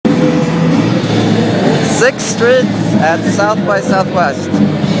6th Street at South by Southwest.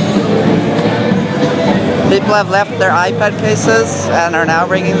 People have left their iPad cases and are now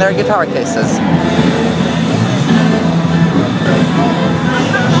bringing their guitar cases.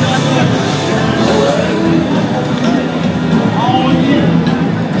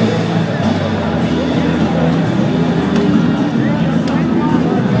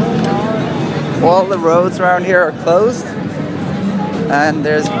 All the roads around here are closed, and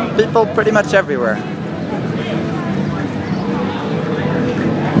there's people pretty much everywhere.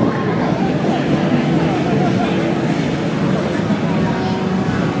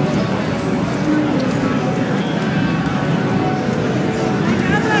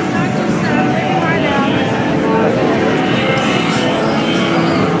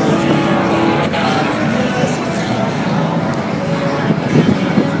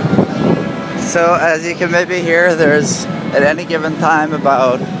 So as you can maybe hear, there's at any given time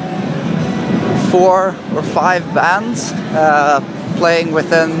about 4 or 5 bands playing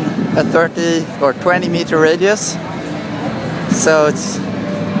within a 30 or 20 meter radius. So it's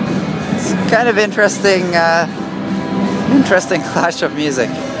kind of interesting clash of music.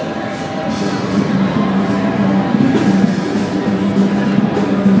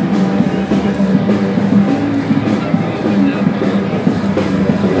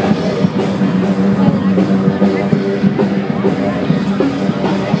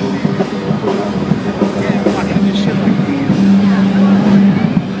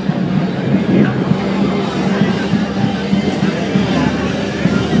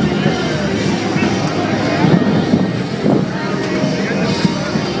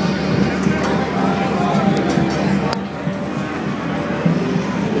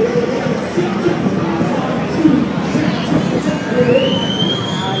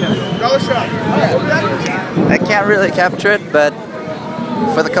 I can't really capture it, but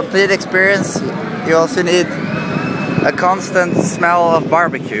for the complete experience, you also need a constant smell of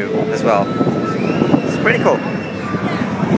barbecue as well. It's pretty cool.